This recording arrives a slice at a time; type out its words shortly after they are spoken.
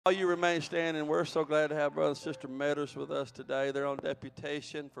While you remain standing, we're so glad to have Brother and Sister Meadors with us today. They're on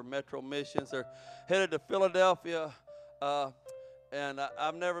deputation for Metro Missions. They're headed to Philadelphia, uh, and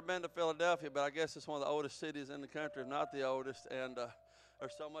I've never been to Philadelphia, but I guess it's one of the oldest cities in the country, if not the oldest, and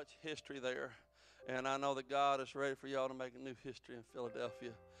there's so much history there. And I know that God is ready for y'all to make a new history in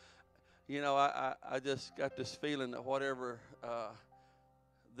Philadelphia. You know, I just got this feeling that whatever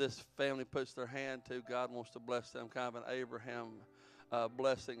this family puts their hand to, God wants to bless them, kind of an Abraham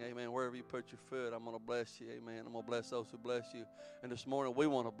blessing, amen. Wherever you put your foot, I'm going to bless you, amen. I'm going to bless those who bless you. And this morning, we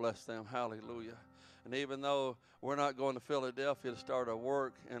want to bless them, hallelujah. And even though we're not going to Philadelphia to start our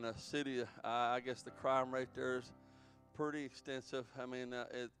work in a city, I guess the crime rate there is pretty extensive. I mean,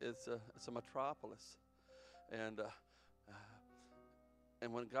 it's a metropolis. And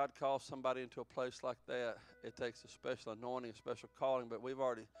when God calls somebody into a place like that, it takes a special anointing, a special calling. But we've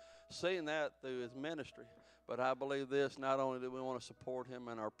already seen that through his ministry. But I believe this, not only do we want to support him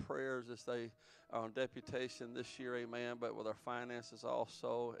in our prayers as they are on deputation this year, amen, but with our finances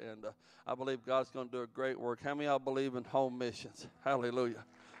also. And I believe God's going to do a great work. How many of y'all believe in home missions? Hallelujah.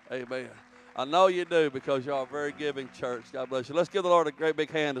 Amen. I know you do because y'all are a very giving church. God bless you. Let's give the Lord a great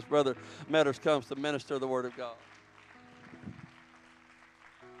big hand as Brother Meadors comes to minister the word of God.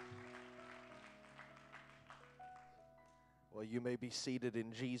 Well, you may be seated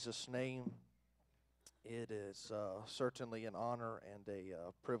in Jesus' name. It is certainly an honor and a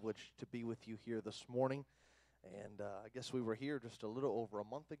privilege to be with you here this morning. And I guess we were here just a little over a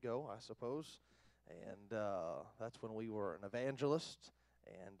month ago, I suppose. And that's when we were an evangelist,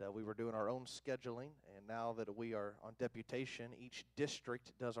 and we were doing our own scheduling. And now that we are on deputation, each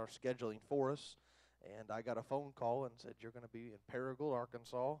district does our scheduling for us. And I got a phone call and said, "You're going to be in Paragould,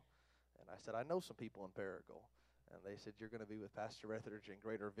 Arkansas." And I said, "I know some people in Paragould." And they said, "You're going to be with Pastor Etheridge in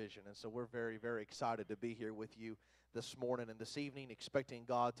Greater Vision." And so we're very, very excited to be here with you this morning and this evening, expecting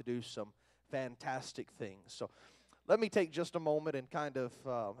God to do some fantastic things. So let me take just a moment and kind of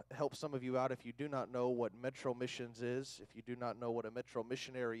help some of you out if you do not know what Metro Missions is, if you do not know what a Metro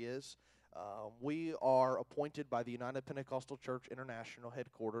Missionary is. We are appointed by the United Pentecostal Church International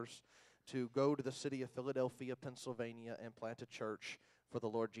headquarters to go to the city of Philadelphia, Pennsylvania, and plant a church for the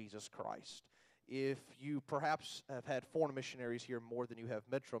Lord Jesus Christ. If you perhaps have had foreign missionaries here more than you have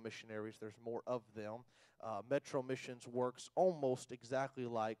Metro missionaries, there's more of them. Metro missions works almost exactly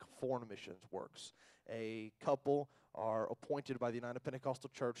like foreign missions works. A couple are appointed by the United Pentecostal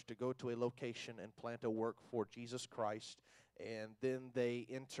Church to go to a location and plant a work for Jesus Christ, and then they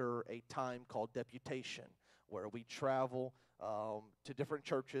enter a time called deputation, where we travel to different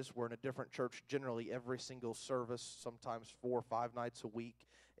churches. We're in a different church generally every single service, sometimes 4 or 5 nights a week.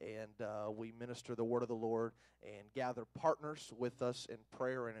 And we minister the word of the Lord and gather partners with us in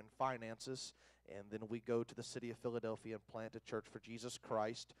prayer and in finances. And then we go to the city of Philadelphia and plant a church for Jesus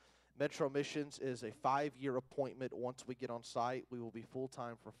Christ. Metro Missions is a 5-year appointment. Once we get on site, we will be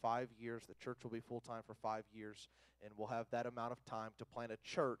full-time for 5 years. The church will be full-time for 5 years. And we'll have that amount of time to plant a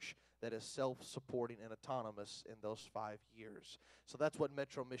church that is self-supporting and autonomous in those 5 years. So that's what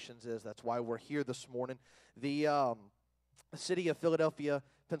Metro Missions is. That's why we're here this morning. The city of Philadelphia,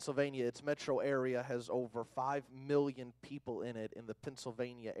 Pennsylvania, its metro area has over 5 million people in it in the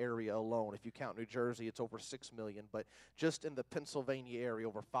Pennsylvania area alone. If you count New Jersey, it's over 6 million. But just in the Pennsylvania area,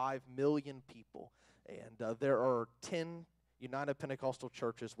 over 5 million people. And there are 10 United Pentecostal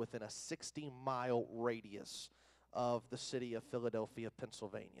churches within a 60-mile radius of the city of Philadelphia,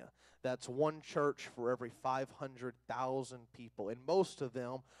 Pennsylvania. That's one church for every 500,000 people. And most of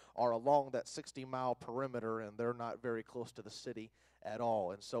them are along that 60-mile perimeter, and they're not very close to the city at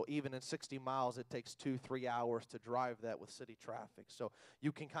all. And so even in 60 miles, it takes 2-3 hours to drive that with city traffic. So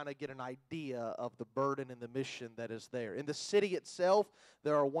you can kind of get an idea of the burden and the mission that is there. In the city itself,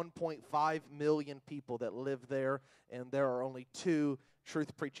 there are 1.5 million people that live there, and there are only 2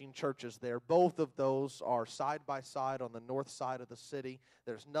 truth-preaching churches there. Both of those are side by side on the north side of the city.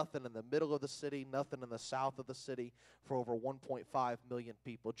 There's nothing in the middle of the city, nothing in the south of the city for over 1.5 million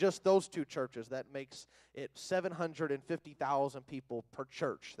people. Just those 2 churches, that makes it 750,000 people per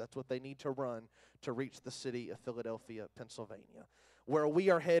church. That's what they need to run to reach the city of Philadelphia, Pennsylvania. Where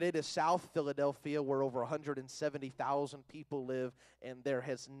we are headed is South Philadelphia, where over 170,000 people live, and there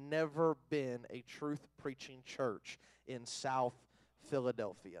has never been a truth-preaching church in South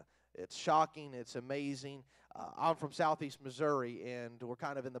Philadelphia. It's shocking. It's amazing. I'm from southeast Missouri, and we're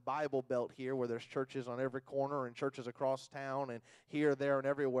kind of in the Bible Belt here where there's churches on every corner and churches across town and here, there, and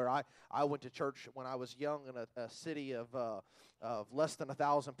everywhere. I went to church when I was young in a city of less than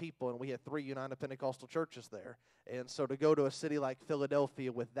 1,000 people, and we had 3 United Pentecostal churches there. And so to go to a city like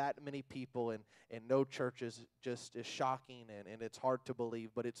Philadelphia with that many people and no churches just is shocking, and it's hard to believe,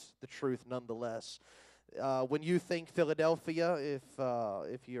 but it's the truth nonetheless. When you think Philadelphia,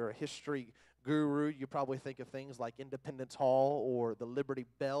 if you're a history guru, you probably think of things like Independence Hall or the Liberty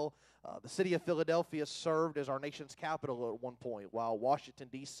Bell. The city of Philadelphia served as our nation's capital at one point while Washington,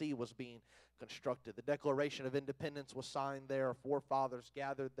 D.C. was being constructed. The Declaration of Independence was signed there. Our forefathers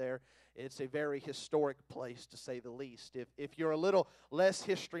gathered there. It's a very historic place, to say the least. If you're a little less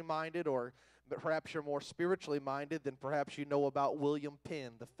history-minded, or perhaps you're more spiritually minded, then perhaps you know about William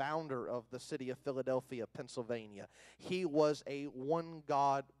Penn, the founder of the city of Philadelphia, Pennsylvania. He was a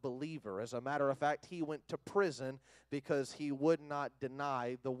one-God believer. As a matter of fact, he went to prison because he would not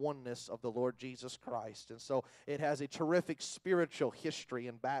deny the oneness of the Lord Jesus Christ. And so it has a terrific spiritual history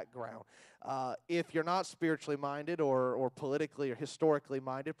and background. If you're not spiritually minded or politically or historically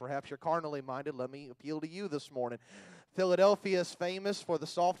minded, perhaps you're carnally minded, let me appeal to you this morning. Philadelphia is famous for the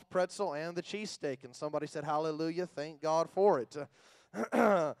soft pretzel and the cheesesteak. And somebody said, hallelujah, thank God for it.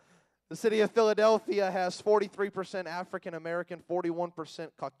 The city of Philadelphia has 43% African American, 41%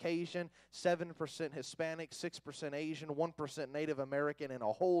 Caucasian, 7% Hispanic, 6% Asian, 1% Native American, and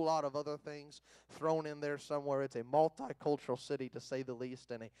a whole lot of other things thrown in there somewhere. It's a multicultural city, to say the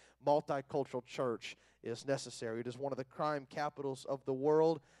least, and a multicultural church is necessary. It is one of the crime capitals of the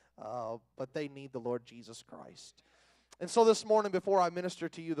world, but they need the Lord Jesus Christ. And so this morning, before I minister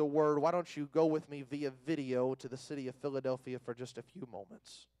to you the word, why don't you go with me via video to the city of Philadelphia for just a few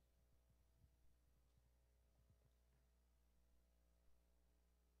moments.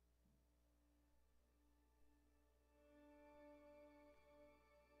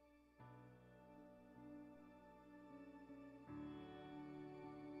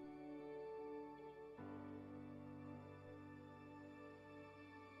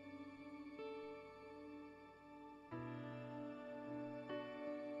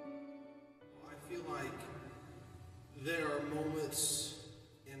 I feel like there are moments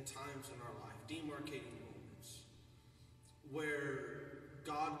and times in our life, demarcating moments, where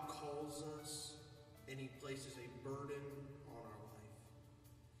God calls us and He places a burden on our life.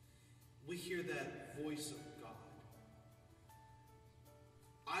 We hear that voice of God.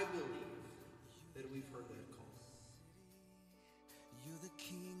 I believe that we've heard that call. You're the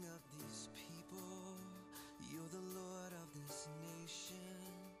king of these people. You're the Lord of this nation.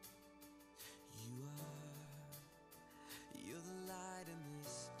 You are. You're the light in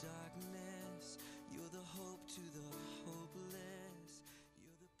this darkness. You're the hope to the hopeless.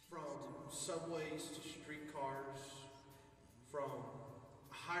 You're the From subways to streetcars, from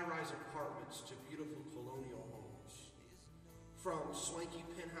high-rise apartments to beautiful colonial homes, from swanky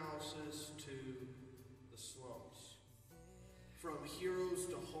penthouses to the slums, from heroes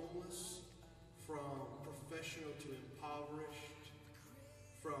to homeless, from professional to impoverished,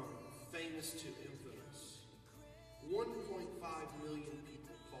 from famous to infamous. 1.5 million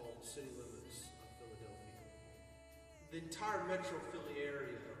people call the city limits of Philadelphia. The entire metro Philly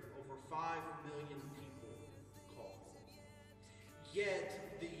area, over 5 million people call.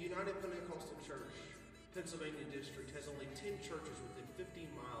 Yet, the United Pentecostal Church, Pennsylvania District, has only 10 churches within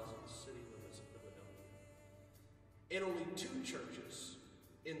 15 miles of the city limits of Philadelphia. And only 2 churches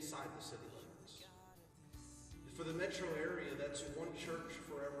inside the city limits. For the metro area, that's 1 church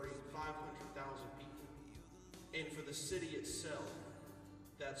for every 500,000 people. And for the city itself,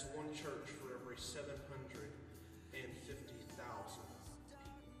 that's 1 church for every 750,000 people.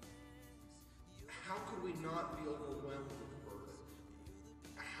 How could we not be overwhelmed with burden?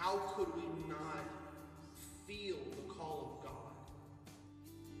 How could we not feel the call of God?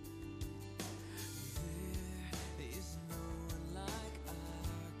 There is no one like our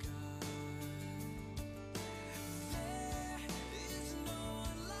God. There is no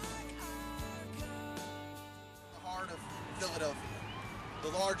one like our God. The heart of Philadelphia, the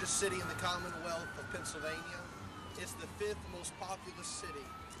largest city in the Commonwealth of Pennsylvania. It's the 5th most populous city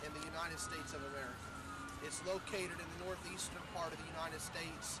in the United States of America. It's located in the northeastern part of the United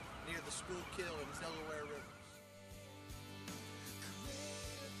States near the Schuylkill and Delaware rivers.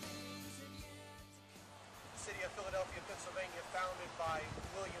 The city of Philadelphia, Pennsylvania, founded by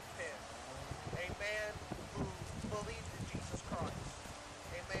William Penn, a man who believed in Jesus Christ,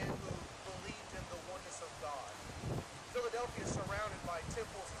 a man who believed in the oneness of God. Philadelphia is surrounded by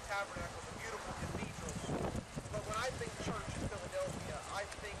temples and tabernacles and beautiful cathedrals. But when I think church in Philadelphia, I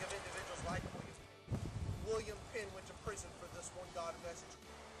mighty thing of individuals like William Penn. William Penn went to prison for this one God message.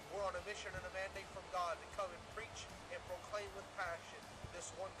 We're on a mission and a mandate from God to come and preach and proclaim with passion this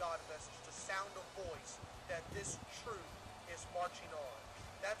one God message, to sound a voice that this truth is marching on.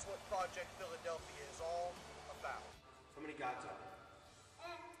 That's what Project Philadelphia is all about. How many gods are there?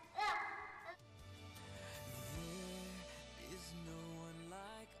 There is no one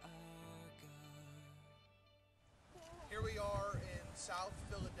like our God. Here we are in South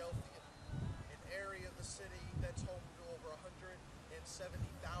Philadelphia, an area of the city that's home to over 170,000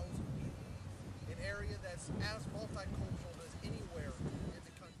 people, an area that's as multicultural as anywhere in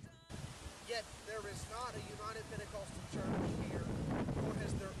the country. Yet there is not a United Pentecostal church here, nor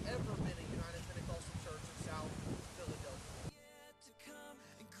has there ever been a United Pentecostal church in South Philadelphia. Yet to come,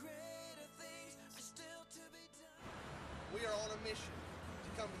 and greater things are still to be done. We are on a mission to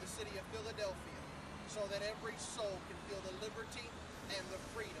come to the city of Philadelphia so that every soul can feel the liberty and the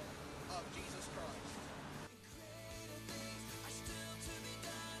freedom of Jesus Christ. Greater things are still to be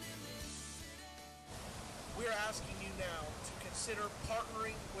done in this city. We are asking you now to consider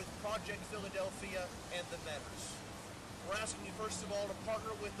partnering with Project Philadelphia and the Meadors. We're asking you, first of all, to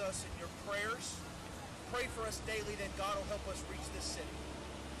partner with us in your prayers. Pray for us daily that God will help us reach this city.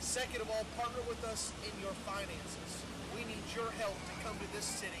 Second of all, partner with us in your finances. We need your help to come to this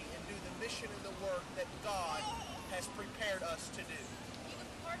city and do the mission and the work that God has prepared us to do. You can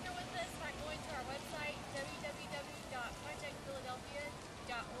partner with us by going to our website,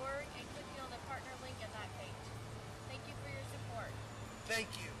 www.projectphiladelphia.org, and clicking on the partner link at that page. Thank you for your support. Thank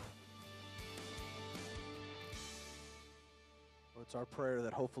you. Well, it's our prayer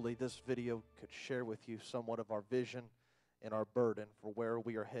that hopefully this video could share with you somewhat of our vision and our burden for where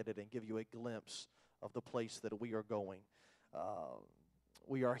we are headed and give you a glimpse of the place that we are going.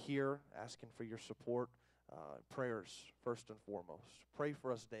 We are here asking for your support, prayers first and foremost. Pray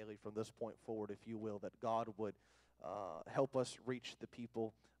for us daily from this point forward, if you will, that God would help us reach the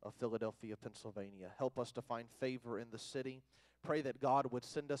people of Philadelphia, Pennsylvania. Help us to find favor in the city. Pray that God would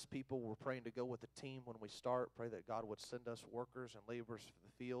send us people. We're praying to go with a team when we start. Pray that God would send us workers and laborers for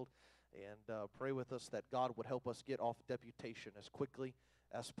the field. And pray with us that God would help us get off deputation as quickly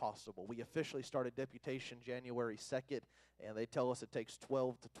as possible. We officially started deputation January 2nd, and they tell us it takes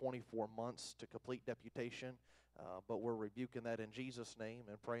 12 to 24 months to complete deputation. But we're rebuking that in Jesus' name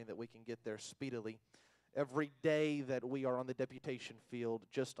and praying that we can get there speedily. Every day that we are on the deputation field,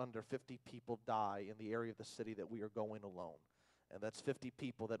 just under 50 people die in the area of the city that we are going alone. And that's 50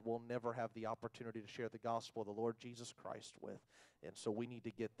 people that will never have the opportunity to share the gospel of the Lord Jesus Christ with. And so we need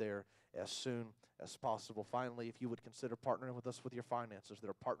to get there as soon as possible. Finally, if you would consider partnering with us with your finances, there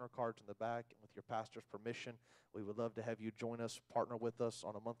are partner cards in the back, and with your pastor's permission, we would love to have you join us, partner with us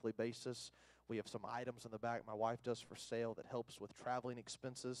on a monthly basis. We have some items in the back my wife does for sale that helps with traveling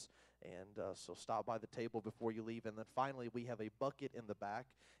expenses, and so stop by the table before you leave. And then finally, we have a bucket in the back.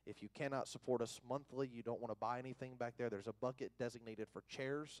 If you cannot support us monthly, you don't want to buy anything back there, there's a bucket designated for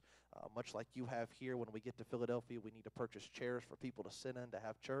chairs, much like you have here. When we get to Philadelphia, we need to purchase chairs for people to sit in to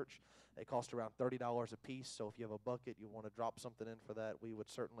have church. They cost around $30 a piece, so if you have a bucket, you want to drop something in for that, we would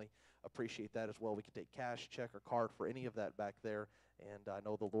certainly appreciate that as well. We can take cash, check, or card for any of that back there, and I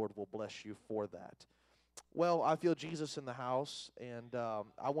know the Lord will bless you for that. Well, I feel Jesus in the house, and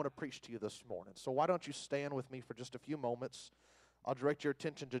I want to preach to you this morning. So why don't you stand with me for just a few moments. I'll direct your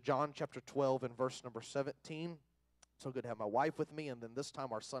attention to John chapter 12 and verse number 17. So good to have my wife with me, and then this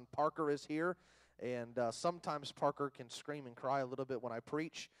time our son Parker is here. And sometimes Parker can scream and cry a little bit when I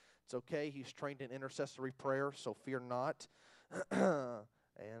preach. It's okay. He's trained in intercessory prayer, so fear not.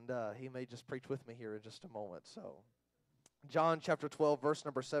 And he may just preach with me here in just a moment. So John chapter 12, verse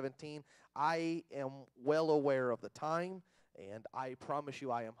number 17. I am well aware of the time, and I promise you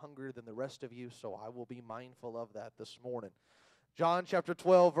I am hungrier than the rest of you, so I will be mindful of that this morning. John chapter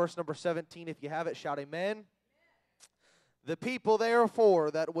 12, verse number 17. If you have it, shout amen. The people, therefore,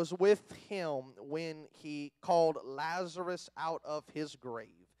 that was with him when he called Lazarus out of his grave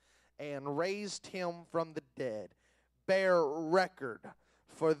and raised him from the dead, bear record.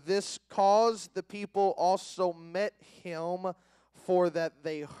 For this cause the people also met him, for that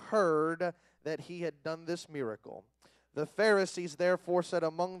they heard that he had done this miracle. The Pharisees therefore said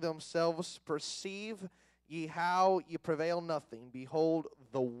among themselves, perceive ye how ye prevail nothing. Behold,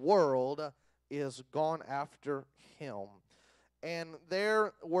 the world is gone after him. And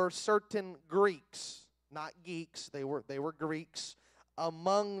there were certain Greeks, not geeks, they were Greeks,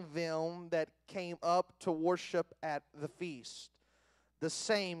 among them that came up to worship at the feast. The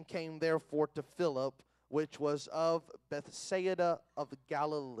same came therefore to Philip, which was of Bethsaida of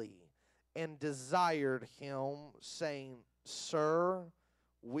Galilee, and desired him, saying, Sir,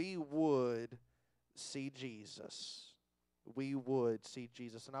 we would see Jesus. We would see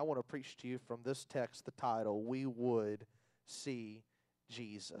Jesus. And I want to preach to you from this text, the title, We Would See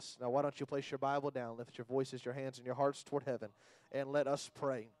Jesus. Now, why don't you place your Bible down, lift your voices, your hands, and your hearts toward heaven, and let us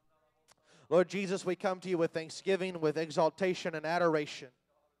pray. Lord Jesus, we come to you with thanksgiving, with exaltation and adoration.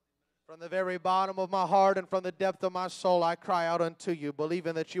 From the very bottom of my heart and from the depth of my soul, I cry out unto you,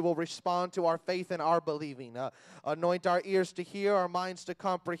 believing that you will respond to our faith and our believing. Anoint our ears to hear, our minds to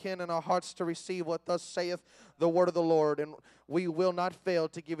comprehend, and our hearts to receive what thus saith the word of the Lord. And we will not fail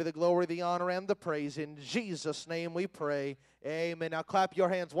to give you the glory, the honor, and the praise. In Jesus' name we pray. Amen. Now clap your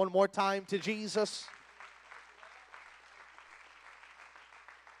hands one more time to Jesus.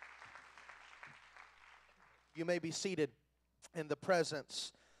 You may be seated in the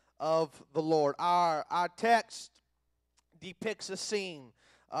presence of the Lord. Our text depicts a scene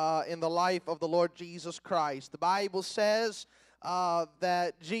in the life of the Lord Jesus Christ. The Bible says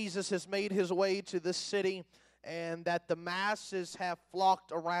that Jesus has made his way to this city and that the masses have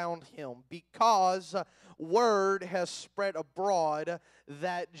flocked around him because word has spread abroad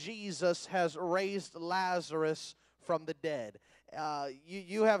that Jesus has raised Lazarus from the dead.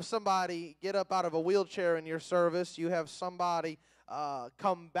 You have somebody get up out of a wheelchair in your service. You have somebody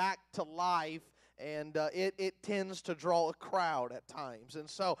come back to life, and it tends to draw a crowd at times. And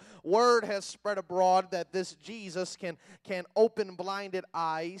so word has spread abroad that this Jesus can open blinded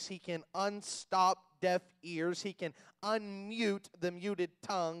eyes. He can unstop deaf ears. He can unmute the muted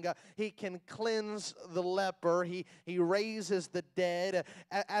tongue. He can cleanse the leper. He raises the dead.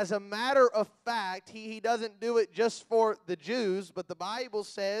 As a matter of fact, he doesn't do it just for the Jews, but the Bible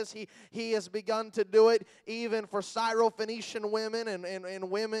says he has begun to do it even for Syrophoenician women and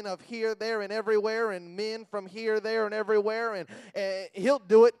women of here, there, and everywhere, and men from here, there, and everywhere, and he'll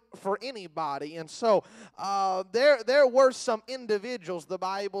do it for anybody. And so there were some individuals, the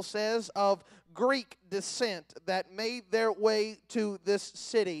Bible says, of Greek descent that made their way to this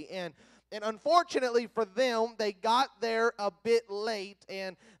city. And unfortunately for them, they got there a bit late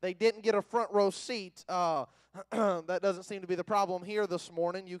and they didn't get a front row seat. That doesn't seem to be the problem here this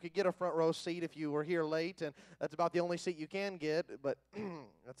morning. You could get a front row seat if you were here late, and that's about the only seat you can get. But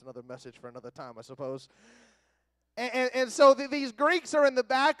that's another message for another time, I suppose. And so these Greeks are in the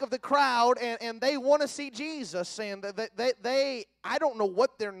back of the crowd, and they want to see Jesus. And they I don't know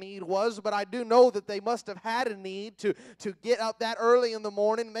what their need was, but I do know that they must have had a need to get up that early in the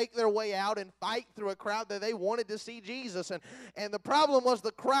morning, make their way out, and fight through a crowd that they wanted to see Jesus. And the problem was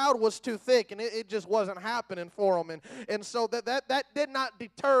the crowd was too thick, and it just wasn't happening for them. And so that did not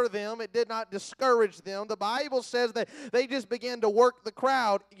deter them. It did not discourage them. The Bible says that they just began to work the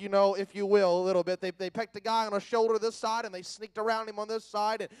crowd, if you will, a little bit. They picked a guy on a shoulder this side, and they sneaked around him on this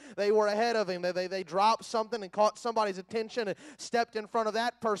side, and they were ahead of him. They dropped something and caught somebody's attention and stepped in front of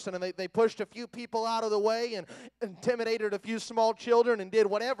that person, and they pushed a few people out of the way and intimidated a few small children and did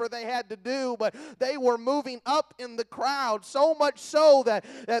whatever they had to do. But they were moving up in the crowd, so much so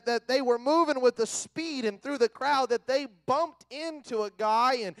that they were moving with the speed and through the crowd that they bumped into a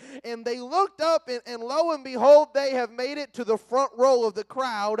guy, and they looked up, and lo and behold, they have made it to the front row of the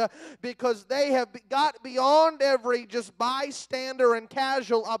crowd because they have got beyond every just bystander and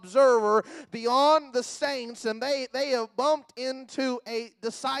casual observer, beyond the saints, and they have bumped into a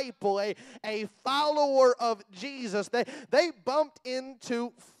disciple, a follower of Jesus. They bumped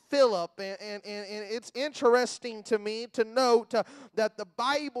into Philip, and it's interesting to me to note that the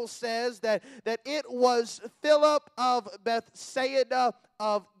Bible says that it was Philip of Bethsaida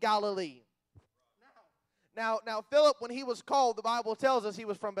of Galilee. Now, Philip, when he was called, the Bible tells us he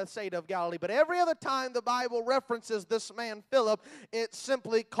was from Bethsaida of Galilee. But every other time the Bible references this man, Philip, it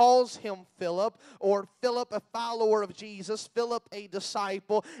simply calls him Philip, or Philip, a follower of Jesus, Philip, a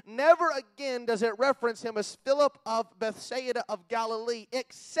disciple. Never again does it reference him as Philip of Bethsaida of Galilee,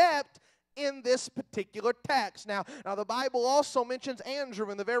 except in this particular text. Now the Bible also mentions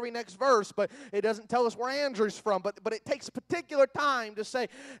Andrew in the very next verse, but it doesn't tell us where Andrew's from. But it takes particular time to say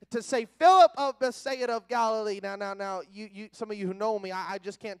Philip of Bethsaida of Galilee. Now you some of you who know me, I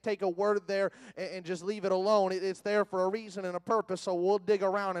just can't take a word there and just leave it alone. It's there for a reason and a purpose. So we'll dig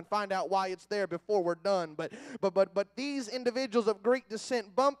around and find out why it's there before we're done. But these individuals of Greek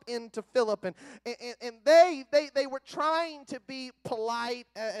descent bump into Philip, and they were trying to be polite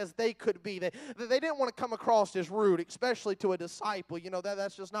as they could would be. They didn't want to come across as rude, especially to a disciple. You know,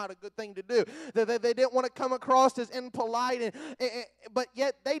 that's just not a good thing to do. They didn't want to come across as impolite, but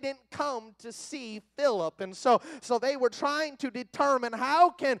yet they didn't come to see Philip. And so they were trying to determine, how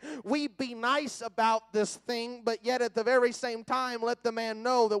can we be nice about this thing, but yet at the very same time let the man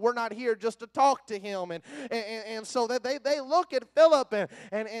know that we're not here just to talk to him. And so that they look at Philip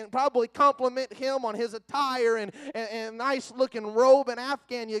and probably compliment him on his attire and nice looking robe and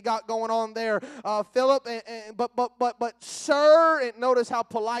Afghan you got going on there, Philip. But sir, and notice how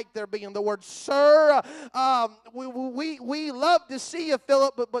polite they're being. The word sir, we love to see you,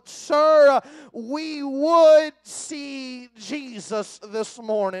 Philip, but sir, we would see Jesus this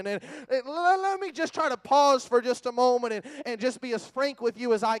morning. And let me just try to pause for just a moment and just be as frank with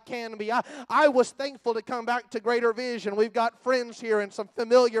you as I can be. I was thankful to come back to Greater Vision. We've got friends here and some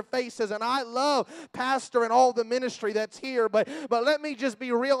familiar faces, and I love Pastor and all the ministry that's here. But let me just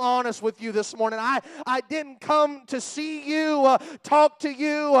be real honest with you this morning. I didn't come to see you, talk to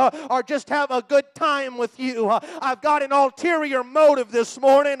you, or just have a good time with you. I've got an ulterior motive this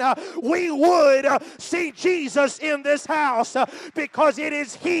morning. We would see Jesus in this house because it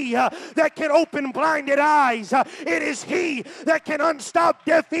is He that can open blinded eyes. It is He that can unstop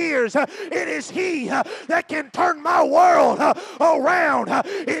deaf ears. It is He that can turn my world around.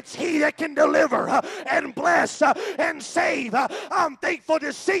 It's He that can deliver and bless and save. I'm thankful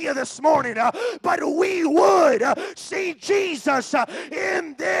to see you this morning, but we would see Jesus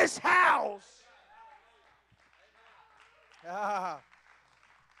in this house.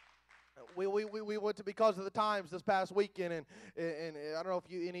 We went to Because of the Times this past weekend, and I don't know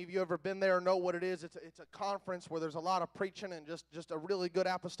if any of you ever been there or know what it is. It's a conference where there's a lot of preaching and just a really good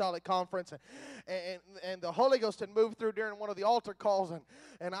apostolic conference. And the Holy Ghost had moved through during one of the altar calls,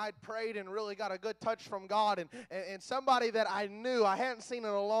 and I'd prayed and really got a good touch from God. And somebody that I knew, I hadn't seen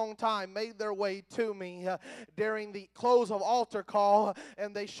in a long time, made their way to me during the close of altar call,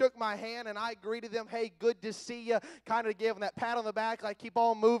 and they shook my hand, and I greeted them, hey, good to see you. Kind of gave them that pat on the back, like, keep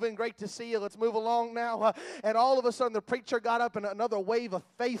on moving, great to see you. Let's move along now. And all of a sudden, the preacher got up, and another wave of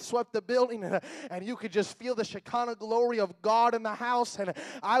faith swept the building, and you could just feel the Shekinah glory of God in the house. And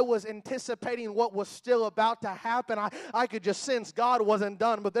I was anticipating what was still about to happen. I could just sense God wasn't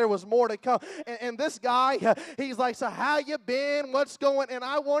done, but there was more to come. And this guy, he's like, so how you been? What's going? And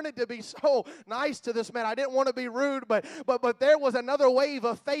I wanted to be so nice to this man. I didn't want to be rude, but there was another wave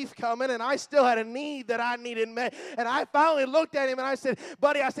of faith coming, and I still had a need that I needed met. And I finally looked at him, and I said,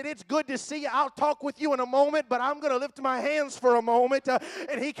 buddy, I said, it's good to see you. I'll talk with you in a moment, but I'm going to lift my hands for a moment.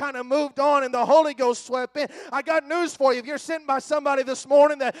 And he kind of moved on, and the Holy Ghost swept in. I got news for you. If you're sent by somebody this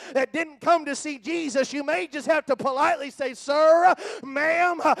morning that didn't come to see Jesus, you may just have to politely say, sir,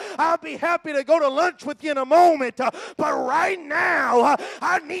 ma'am, I'll be happy to go to lunch with you in a moment, but right now,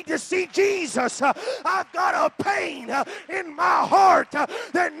 I need to see Jesus. I've got a pain in my heart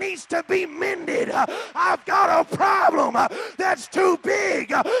that needs to be mended. I've got a problem that's too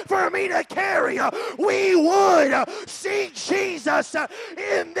big for me to carry. We would see Jesus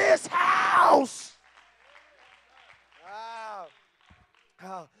in this house.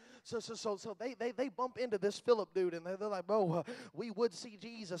 Wow. So they bump into this Philip dude, and they're like, "Bro, we would see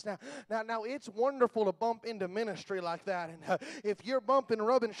Jesus." Now it's wonderful to bump into ministry like that, and if you're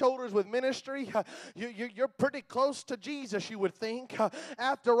rubbing shoulders with ministry, you're pretty close to Jesus, you would think.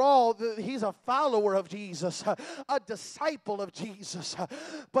 After all, he's a follower of Jesus, a disciple of Jesus.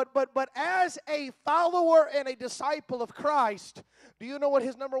 But as a follower and a disciple of Christ, do you know what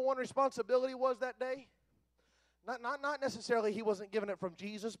his number one responsibility was that day? Not necessarily he wasn't given it from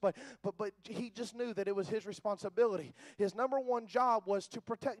Jesus, but he just knew that it was his responsibility. His number one job was to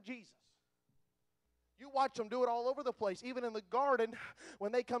protect Jesus. You watch them do it all over the place. Even in the garden,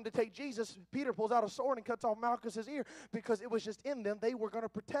 when they come to take Jesus, Peter pulls out a sword and cuts off Malchus's ear because it was just in them. They were going to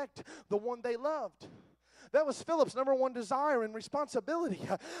protect the one they loved. That was Philip's number one desire and responsibility.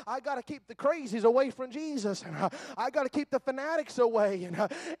 I got to keep the crazies away from Jesus. And I got to keep the fanatics away.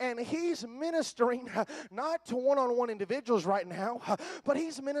 And he's ministering not to one-on-one individuals right now, but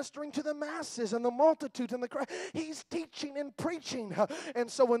he's ministering to the masses and the multitudes and the crowd. He's teaching and preaching. And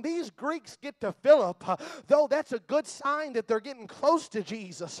so when these Greeks get to Philip, though that's a good sign that they're getting close to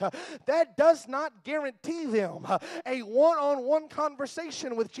Jesus, that does not guarantee them a one-on-one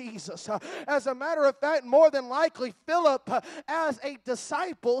conversation with Jesus. As a matter of fact, more than likely, Philip, as a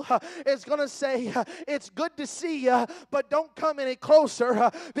disciple, is going to say, it's good to see you, but don't come any closer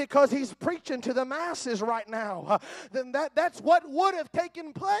because he's preaching to the masses right now. Then that's what would have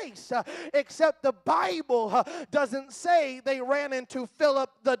taken place, except the Bible doesn't say they ran into Philip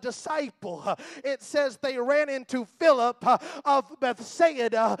the disciple. It says they ran into Philip of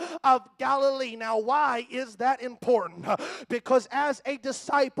Bethsaida of Galilee. Now, why is that important? Because as a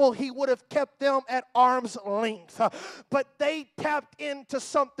disciple, he would have kept them at arm's length. But they tapped into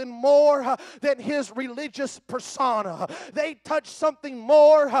something more than his religious persona. They touched something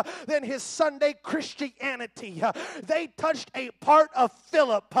more than his Sunday Christianity. They touched a part of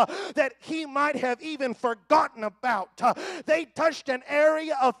Philip that he might have even forgotten about. They touched an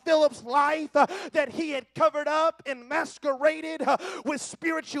area of Philip's life that he had covered up and masqueraded with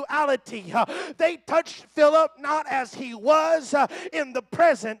spirituality. They touched Philip not as he was in the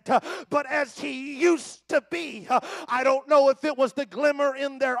present, but as he used to be. I don't know if it was the glimmer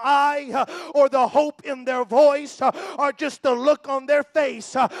in their eye or the hope in their voice or just the look on their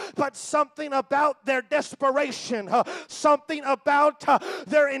face, but something about their desperation, something about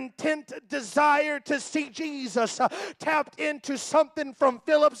their intent desire to see Jesus tapped into something from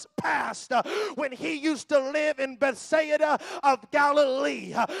Philip's past when he used to live in Bethsaida of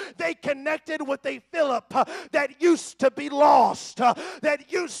Galilee. They connected with a Philip that used to be lost,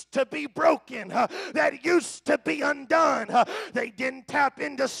 that used to be broken, that used to be undone. They didn't tap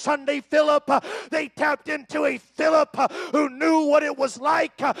into Sunday Philip. They tapped into a Philip who knew what it was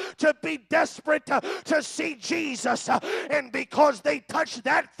like to be desperate to see Jesus. And because they touched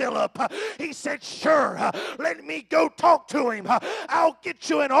that Philip, he said, sure, let me go talk to him. I'll get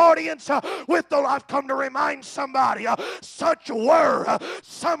you an audience with the, I've come to remind somebody, such were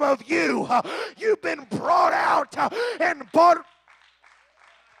some of you. You've been brought out and bought.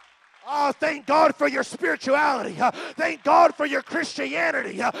 Oh, thank God for your spirituality. Thank God for your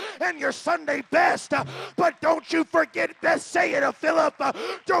Christianity and your Sunday best. But don't you forget Bethsaida, Philip.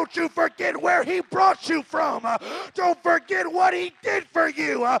 Don't you forget where he brought you from. Don't forget what he did for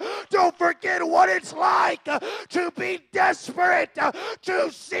you. Don't forget what it's like to be desperate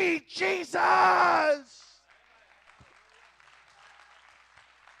to see Jesus.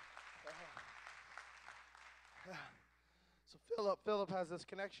 Philip has this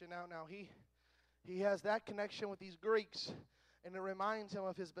connection now. Now he has that connection with these Greeks, and it reminds him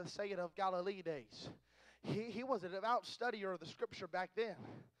of his Bethsaida of Galilee days. He was a devout studier of the Scripture back then.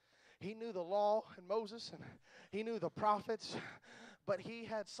 He knew the law and Moses, and he knew the prophets, but he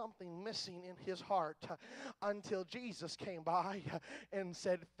had something missing in his heart until Jesus came by and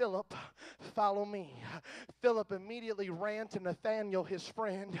said, Philip, follow me. Philip immediately ran to Nathanael, his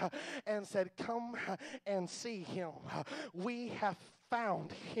friend, and said, come and see him. We have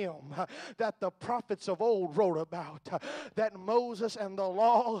found him that the prophets of old wrote about, that Moses and the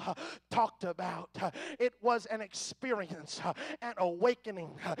law talked about. It was an experience, an awakening,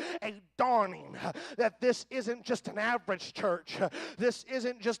 a dawning that this isn't just an average church. This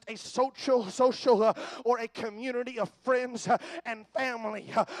isn't just a social or a community of friends and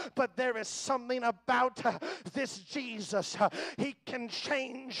family, but there is something about this Jesus. He can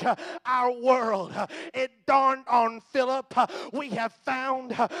change our world. It dawned on Philip, we have found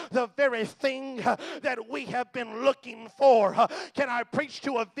the very thing that we have been looking for. Can I preach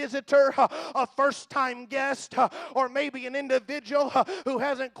to a visitor, a first-time guest, or maybe an individual who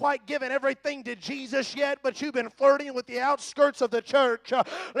hasn't quite given everything to Jesus yet, but you've been flirting with the outskirts of the church?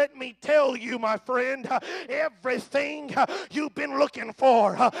 Let me tell you, my friend, everything you've been looking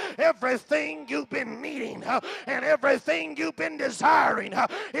for, everything you've been needing, and everything you've been desiring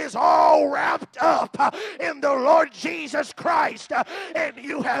is all wrapped up in the Lord Jesus Christ. And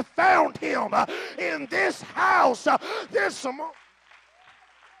you have found him in this house this morning.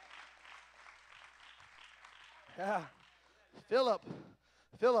 Yeah.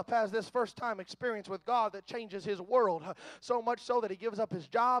 Philip has this first-time experience with God that changes his world, so much so that he gives up his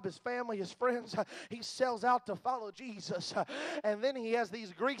job, his family, his friends. He sells out to follow Jesus. And then he has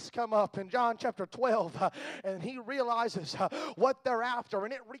these Greeks come up in John chapter 12, and he realizes what they're after,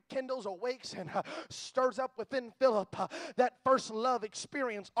 and it rekindles, awakes, and stirs up within Philip that first love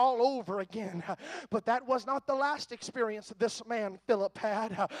experience all over again. But that was not the last experience this man Philip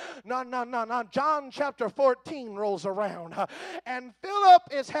had. No. John chapter 14 rolls around, and Philip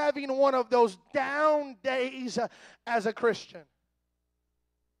is having one of those down days as a Christian.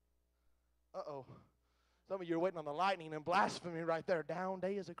 Uh-oh. Some of you are waiting on the lightning and blasphemy right there. Down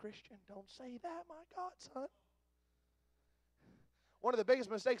day as a Christian. Don't say that, my God, son. One of the biggest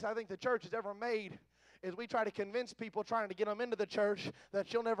mistakes I think the church has ever made is we try to convince people trying to get them into the church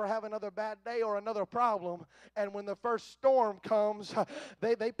that you'll never have another bad day or another problem. And when the first storm comes,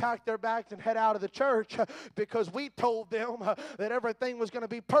 they pack their bags and head out of the church because we told them that everything was going to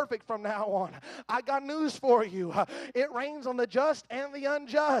be perfect from now on. I got news for you. It rains on the just and the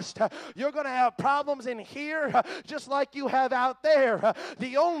unjust. You're going to have problems in here just like you have out there.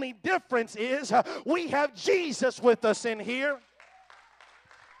 The only difference is we have Jesus with us in here.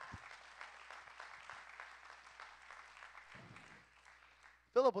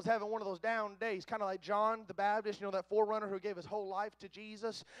 Philip was having one of those down days, kind of like John the Baptist, that forerunner who gave his whole life to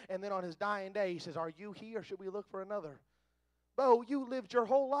Jesus. And then on his dying day, he says, are you he or should we look for another? Bo, you lived your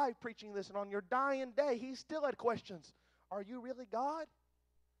whole life preaching this, and on your dying day, he still had questions. Are you really God?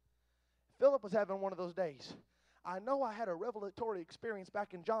 Philip was having one of those days. I know I had a revelatory experience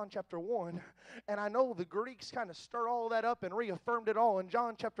back in John chapter 1, and I know the Greeks kind of stir all that up and reaffirmed it all in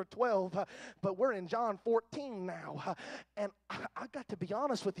John chapter 12, but we're in John 14 now, and I got to be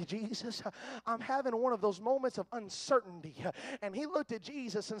honest with you, Jesus. I'm having one of those moments of uncertainty, and he looked at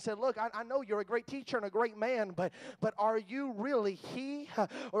Jesus and said, look, I know you're a great teacher and a great man, but are you really he,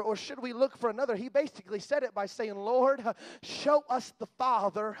 or should we look for another? He basically said it by saying, Lord, show us the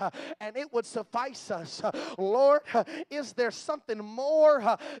Father, and it would suffice us. Lord, is there something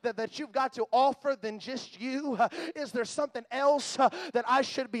more that you've got to offer than just you? Is there something else that I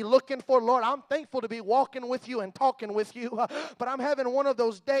should be looking for? Lord, I'm thankful to be walking with you and talking with you, but I'm having one of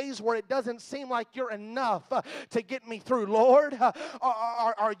those days where it doesn't seem like you're enough to get me through. Lord,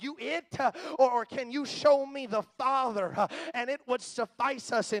 are you it? Or can you show me the Father? And it would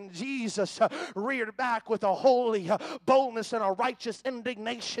suffice us. And Jesus reared back with a holy boldness and a righteous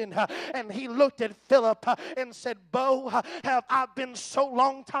indignation, and he looked at Philip and said, Bo, have I been so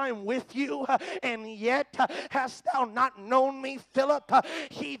long time with you, and yet hast thou not known me, Philip?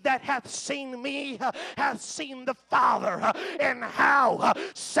 He that hath seen me hath seen the Father. And how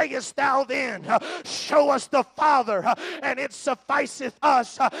sayest thou then, show us the Father, and it sufficeth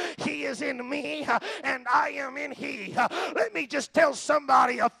us? He is in me, and I am in he. Let me just tell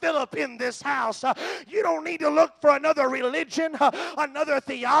somebody, a Philip in this house, you don't need to look for another religion, another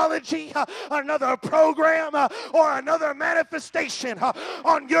theology, another program, or another manifestation.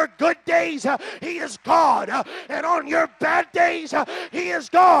 On your good days, he is God, and on your bad days, he is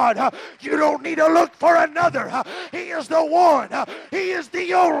God. You don't need to look for another. He is the one. He is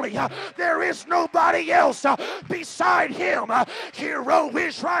the only. There is nobody else beside him. Hear, O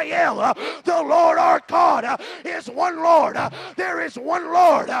Israel, the Lord our God is one Lord. There is one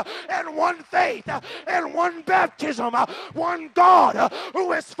Lord and one faith and one baptism, one God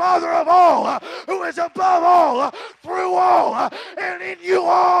who is Father of all, who is above all, through all, and in you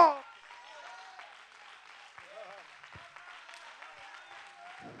all.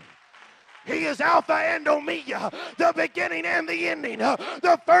 He is Alpha and Omega, the beginning and the ending,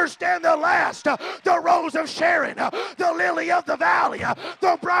 the first and the last, the rose of Sharon, the lily of the valley,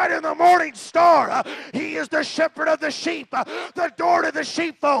 the bright and the morning star. He is the shepherd of the sheep, the door to the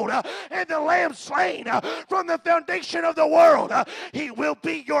sheepfold, and the lamb slain from the foundation of the world. He will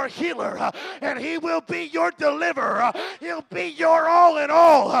be your healer, and he will be your deliverer. He'll be your all in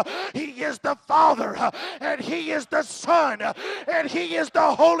all. He is the Father, and he is the Son, and he is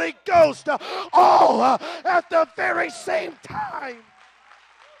the Holy Ghost, all at the very same time.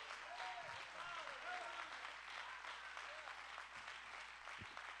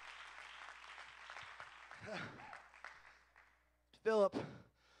 Philip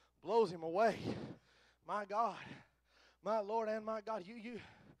blows him away. My God, my Lord and my God,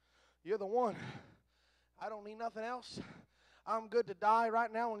 you're the one. I don't need nothing else. I'm good to die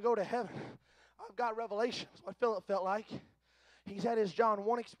right now and go to heaven. I've got revelations. What Philip felt like. He's had his John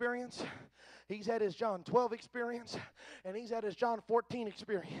 1 experience. He's had his John 12 experience. And he's had his John 14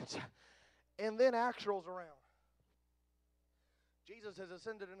 experience. And then Acts rolls around. Jesus has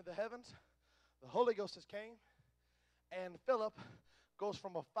ascended into the heavens. The Holy Ghost has came. And Philip goes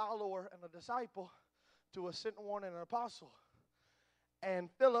from a follower and a disciple to a sent one and an apostle. And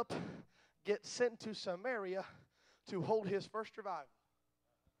Philip gets sent to Samaria to hold his first revival.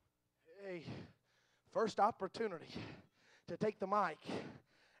 A first opportunity to take the mic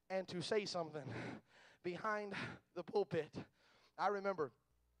and to say something behind the pulpit. I remember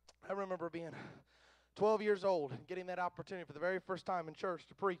being 12 years old and getting that opportunity for the very first time in church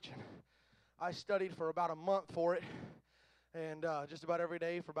to preach. I studied for about a month for it, and just about every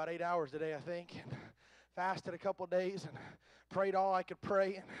day for about 8 hours a day, I think, and fasted a couple of days and prayed all I could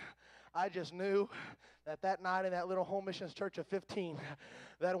pray. And I just knew that night in that little home missions church of 15,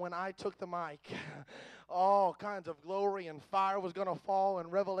 that when I took the mic, all kinds of glory and fire was going to fall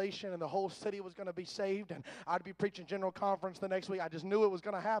and revelation, and the whole city was going to be saved, and I'd be preaching general conference the next week. I just knew it was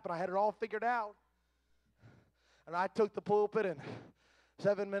going to happen. I had it all figured out. And I took the pulpit, and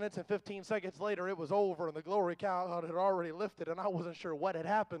 7 minutes and 15 seconds later, it was over, and the glory cloud had already lifted, and I wasn't sure what had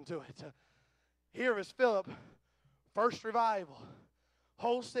happened to it. Here is Philip, first revival,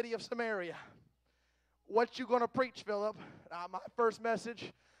 whole city of Samaria. What you going to preach, Philip? My first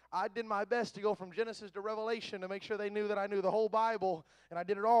message, I did my best to go from Genesis to Revelation to make sure they knew that I knew the whole Bible, and I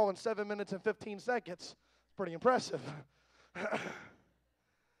did it all in 7 minutes and 15 seconds. Pretty impressive.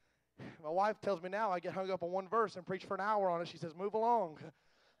 My wife tells me now I get hung up on one verse and preach for an hour on it. She says, move along.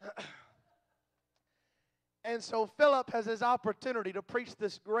 And so Philip has his opportunity to preach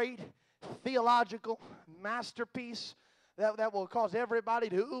this great theological masterpiece that will cause everybody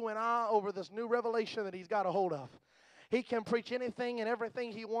to ooh and ah over this new revelation that he's got a hold of. He can preach anything and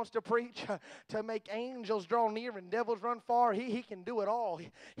everything he wants to preach to make angels draw near and devils run far. He can do it all.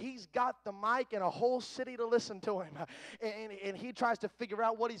 He's got the mic and a whole city to listen to him. And he tries to figure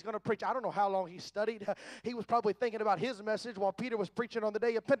out what he's going to preach. I don't know how long he studied. He was probably thinking about his message while Peter was preaching on the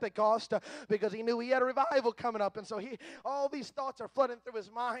day of Pentecost because he knew he had a revival coming up. And so all these thoughts are flooding through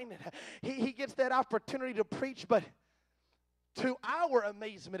his mind. He gets that opportunity to preach, but to our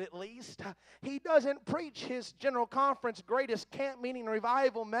amazement at least, he doesn't preach his general conference greatest camp meeting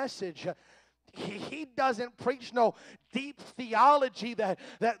revival message. He doesn't preach no deep theology that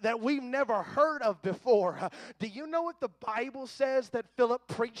we've never heard of before. Do you know what the Bible says that Philip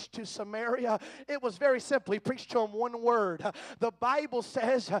preached to Samaria? It was very simple. He preached to them one word. The Bible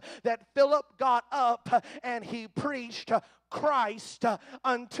says that Philip got up and he preached Christ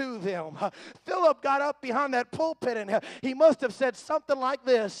unto them. Philip got up behind that pulpit and he must have said something like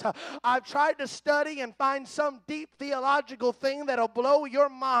this: I've tried to study and find some deep theological thing that'll blow your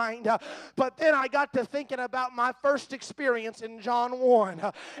mind, but then I got to thinking about my first experience in John 1,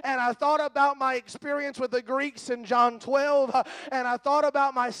 and I thought about my experience with the Greeks in John 12, and I thought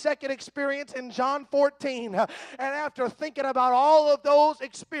about my second experience in John 14, and after thinking about all of those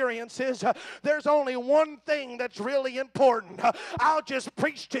experiences, there's only one thing that's really important. I'll just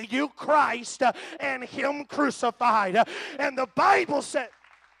preach to you Christ and Him crucified. And the Bible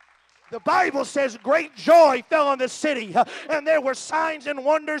says great joy fell on the city, and there were signs and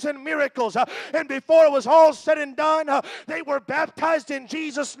wonders and miracles. And before it was all said and done, they were baptized in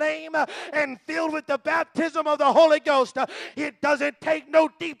Jesus' name and filled with the baptism of the Holy Ghost. It doesn't take no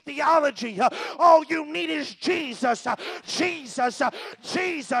deep theology. All you need is Jesus. Jesus.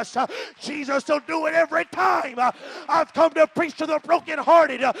 Jesus. Jesus will do it every time. I've come to preach to the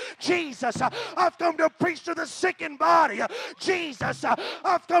brokenhearted. Jesus. I've come to preach to the sick in body. Jesus.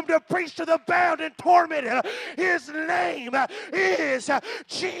 I've come to preach to the bound and tormented. His name is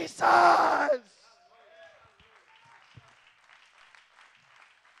Jesus.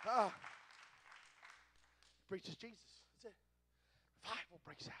 Preaches Jesus. That's it. Revival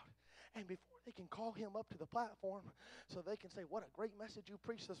breaks out. And before they can call him up to the platform so they can say, what a great message you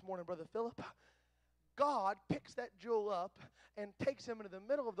preached this morning, Brother Philip, God picks that jewel up and takes him into the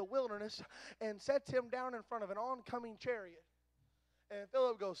middle of the wilderness and sets him down in front of an oncoming chariot. And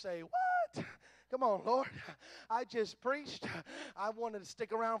Philip goes say, what? Come on, Lord. I just preached. I wanted to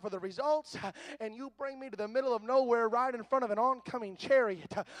stick around for the results, and you bring me to the middle of nowhere right in front of an oncoming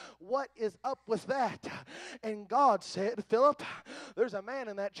chariot. What is up with that? And God said, Philip, there's a man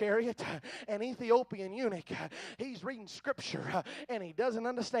in that chariot, an Ethiopian eunuch. He's reading Scripture, and he doesn't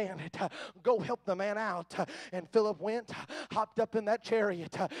understand it. Go help the man out. And Philip went, hopped up in that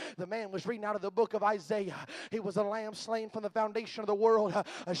chariot. The man was reading out of the book of Isaiah. He was a lamb slain from the foundation of the world,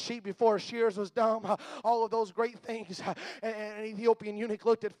 a sheep before his shears was dumb, all of those great things. And an Ethiopian eunuch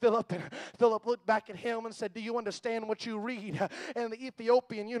looked at Philip, and Philip looked back at him and said, do you understand what you read? And the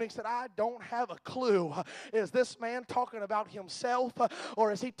Ethiopian eunuch said, I don't have a clue. Is this man talking about himself,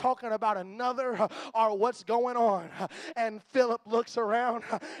 or is he talking about another, or what's going on? And Philip looks around,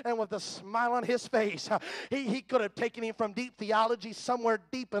 and with a smile on his face, he could have taken him from deep theology somewhere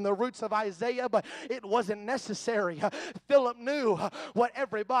deep in the roots of Isaiah, but it wasn't necessary. Philip knew what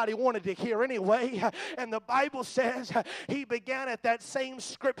everybody wanted to hear anyway. way. And the Bible says he began at that same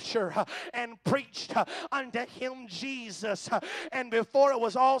scripture and preached unto him Jesus. And before it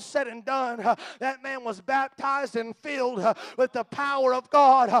was all said and done, that man was baptized and filled with the power of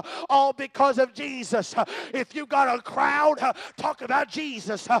God, all because of Jesus. If you got a crowd, talk about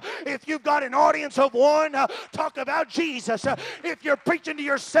Jesus. If you've got an audience of one, talk about Jesus. If you're preaching to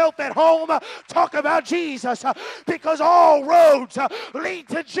yourself at home, talk about Jesus. Because all roads lead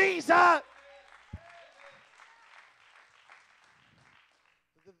to Jesus.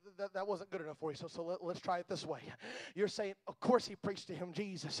 That wasn't good enough for you, so let's try it this way. You're saying, of course he preached to him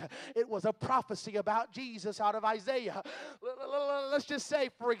Jesus. It was a prophecy about Jesus out of Isaiah. Let's just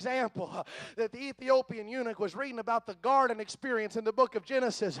say, for example, that the Ethiopian eunuch was reading about the garden experience in the book of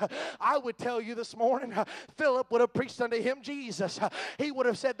Genesis. I would tell you this morning, Philip would have preached unto him Jesus. He would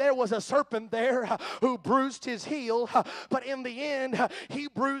have said there was a serpent there who bruised his heel, but in the end, he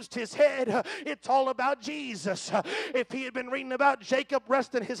bruised his head. It's all about Jesus. If he had been reading about Jacob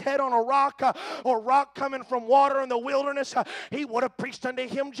resting his head on a rock or rock coming from water in the wilderness, he would have preached unto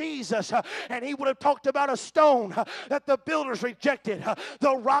him Jesus. And he would have talked about a stone that the builders rejected,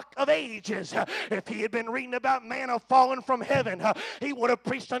 the rock of ages. If he had been reading about manna falling from heaven, he would have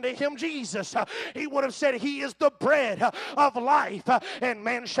preached unto him Jesus. He would have said he is the bread of life, and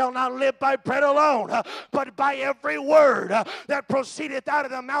man shall not live by bread alone, but by every word that proceedeth out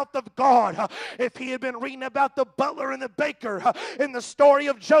of the mouth of God. If he had been reading about the butler and the baker in the story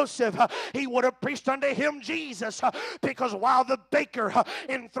of Joseph, he would have preached unto him Jesus, because while the baker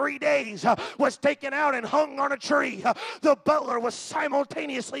in 3 days was taken out and hung on a tree, the butler was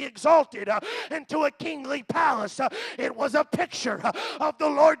simultaneously exalted into a kingly palace. It was a picture of the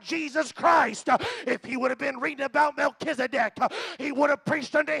Lord Jesus Christ. If he would have been reading about Melchizedek, he would have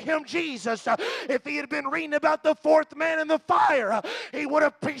preached unto him Jesus. If he had been reading about the fourth man in the fire, he would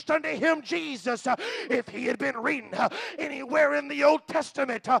have preached unto him Jesus. If he had been reading anywhere in the Old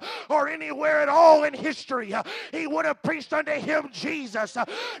Testament or anywhere at all in history, he would have preached unto him Jesus,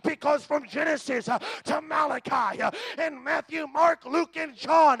 because from Genesis to Malachi and Matthew, Mark, Luke, and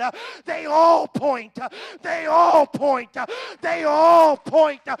John, they all point to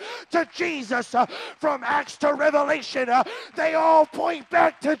Jesus. From Acts to Revelation, they all point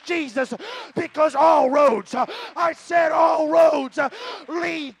back to Jesus, because all roads, I said all roads,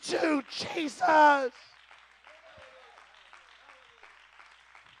 lead to Jesus.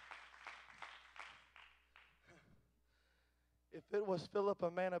 If it was Philip,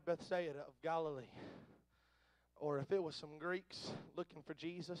 a man of Bethsaida of Galilee, or if it was some Greeks looking for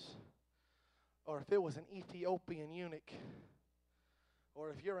Jesus, or if it was an Ethiopian eunuch, or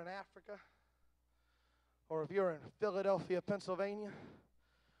if you're in Africa, or if you're in Philadelphia, Pennsylvania,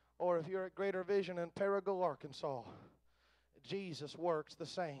 or if you're at Greater Vision in Paragould, Arkansas, Jesus works the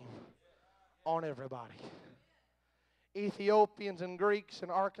same on everybody. Ethiopians and Greeks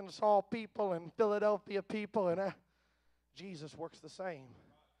and Arkansas people and Philadelphia people, and Jesus works the same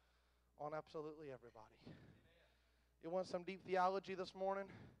on absolutely everybody. You want some deep theology this morning?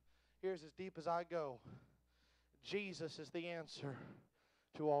 Here's as deep as I go. Jesus is the answer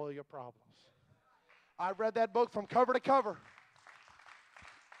to all of your problems. I read that book from cover to cover.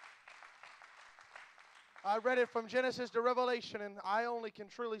 I read it from Genesis to Revelation, and I only can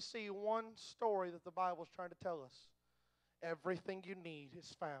truly see one story that the Bible is trying to tell us. Everything you need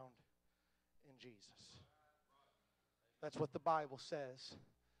is found in Jesus. That's what the Bible says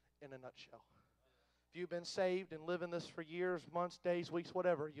in a nutshell. If you've been saved and living this for years, months, days, weeks,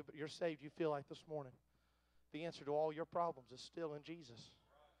 whatever, you're saved, you feel like this morning, the answer to all your problems is still in Jesus.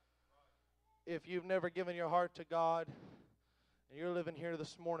 If you've never given your heart to God, and you're living here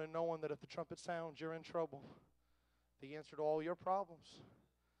this morning knowing that if the trumpet sounds, you're in trouble, the answer to all your problems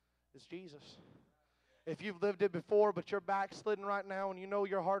is Jesus. If you've lived it before, but you're backslidden right now and you know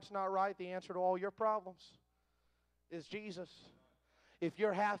your heart's not right, the answer to all your problems is Jesus. If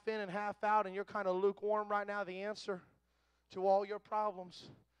you're half in and half out and you're kind of lukewarm right now, the answer to all your problems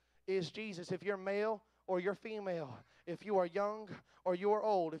is Jesus. If you're male or you're female, if you are young or you are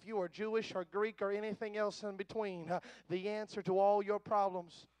old, if you are Jewish or Greek or anything else in between, the answer to all your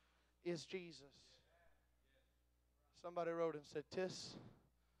problems is Jesus. Somebody wrote and said, "'Tis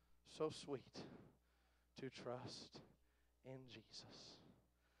so sweet to trust in Jesus."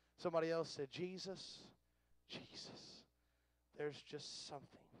 Somebody else said, Jesus. There's just something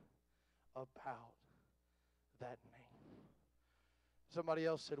about that name. Somebody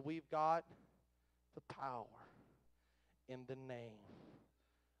else said, we've got the power in the name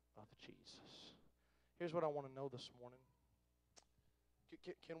of Jesus. Here's what I want to know this morning.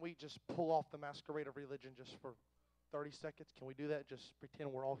 Can we just pull off the masquerade of religion just for 30 seconds? Can we do that? Just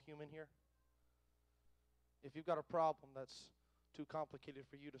pretend we're all human here? If you've got a problem that's too complicated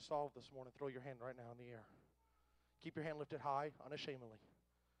for you to solve this morning, throw your hand right now in the air. Keep your hand lifted high, unashamedly.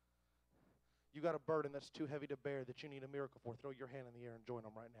 You got a burden that's too heavy to bear that you need a miracle for, throw your hand in the air and join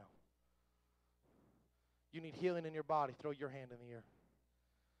them right now. You need healing in your body, throw your hand in the air.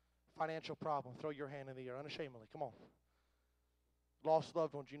 Financial problem, throw your hand in the air, unashamedly. Come on. Lost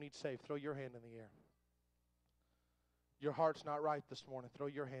loved ones you need saved, throw your hand in the air. Your heart's not right this morning, throw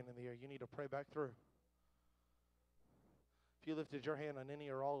your hand in the air. You need to pray back through. If you lifted your hand on any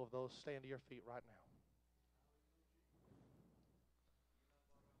or all of those, stand to your feet right now.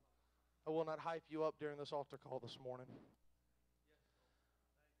 I will not hype you up during this altar call this morning.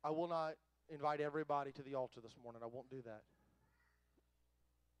 I will not invite everybody to the altar this morning. I won't do that.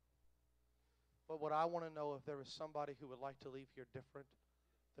 But what I want to know, if there is somebody who would like to leave here different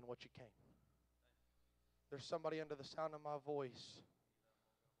than what you came. There's somebody under the sound of my voice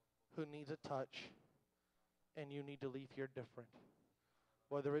who needs a touch, and you need to leave here different.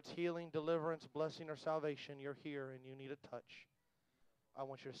 Whether it's healing, deliverance, blessing, or salvation, you're here and you need a touch. I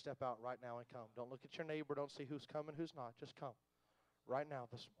want you to step out right now and come. Don't look at your neighbor. Don't see who's coming, who's not. Just come right now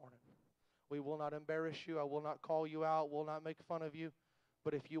this morning. We will not embarrass you. I will not call you out. We'll not make fun of you.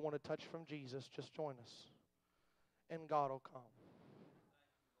 But if you want a touch from Jesus, just join us. And God will come.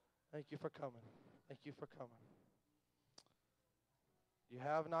 Thank you for coming. Thank you for coming. You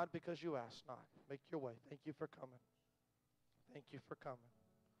have not because you ask not. Make your way. Thank you for coming. Thank you for coming.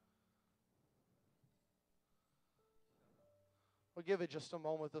 We'll give it just a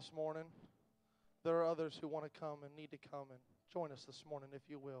moment this morning. There are others who want to come and need to come and join us this morning, if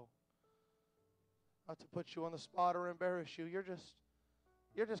you will. Not to put you on the spot or embarrass you. You're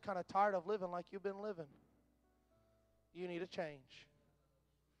just kind of tired of living like you've been living. You need a change.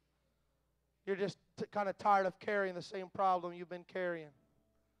 You're just kind of tired of carrying the same problem you've been carrying.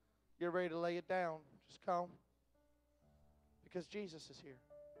 You're ready to lay it down. Just come. Because Jesus is here.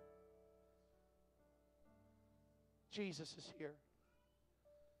 Jesus is here.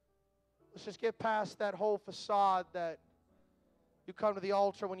 Let's just get past that whole facade that you come to the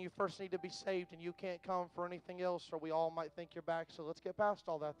altar when you first need to be saved and you can't come for anything else, or we all might think you're back. So let's get past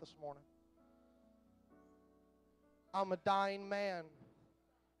all that this morning. I'm a dying man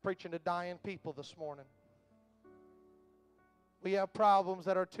preaching to dying people this morning. We have problems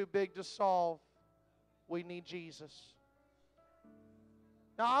that are too big to solve. We need Jesus.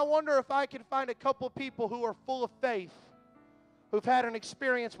 Now, I wonder if I could find a couple people who are full of faith, who've had an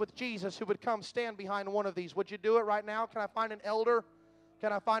experience with Jesus, who would come stand behind one of these. Would you do it right now? Can I find an elder?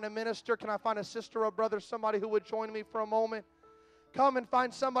 Can I find a minister? Can I find a sister or brother, somebody who would join me for a moment? Come and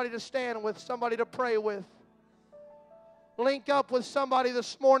find somebody to stand with, somebody to pray with. Link up with somebody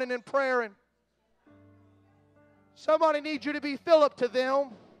this morning in prayer. And somebody needs you to be Philip to them.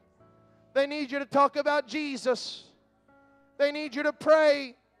 They need you to talk about Jesus. They need you to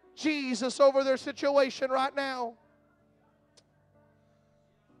pray Jesus over their situation right now.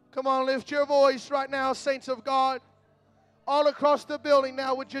 Come on, lift your voice right now, saints of God. All across the building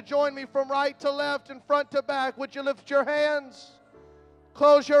now, would you join me from right to left and front to back? Would you lift your hands,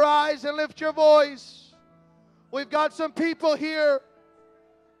 close your eyes, and lift your voice? We've got some people here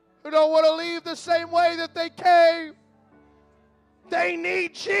who don't want to leave the same way that they came. They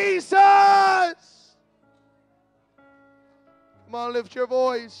need Jesus. Come on, lift your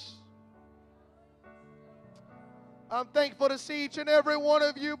voice. I'm thankful to see each and every one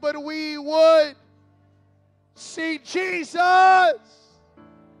of you, but we would see Jesus.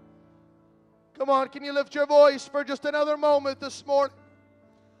 Come on, can you lift your voice for just another moment this morning?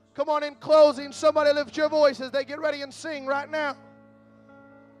 Come on, in closing, somebody lift your voice as they get ready and sing right now.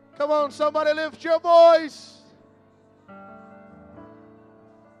 Come on, somebody lift your voice.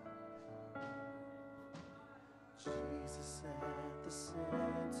 Jesus at the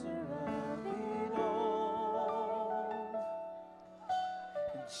center of it all.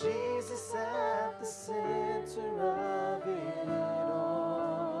 Jesus at the center of it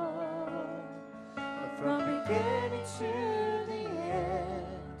all. From beginning to the end,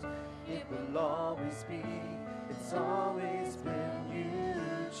 it will always be, it's always been you,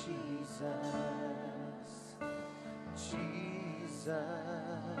 Jesus. Jesus.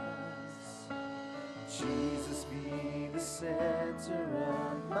 Jesus be the center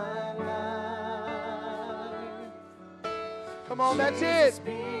of my life. Come on, that's Jesus it.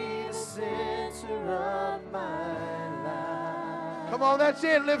 be the center of my life. Come on, that's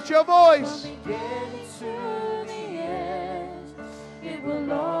it. Lift your voice. From beginning to the end, it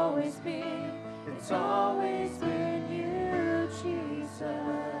will always be, it's always been you, Jesus.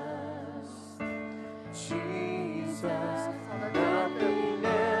 Jesus, nothing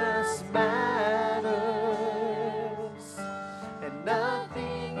else matters.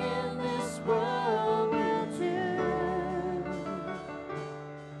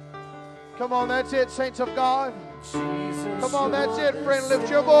 Come on, that's it, saints of God. Jesus, Come on, that's you're it, friend. the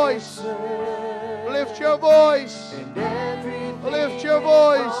Lift your voice. center, Lift your voice. and everything Lift your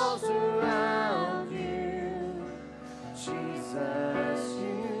voice. revolves around you. Jesus,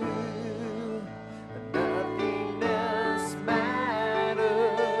 you, and nothing else matters,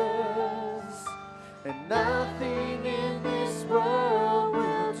 and nothing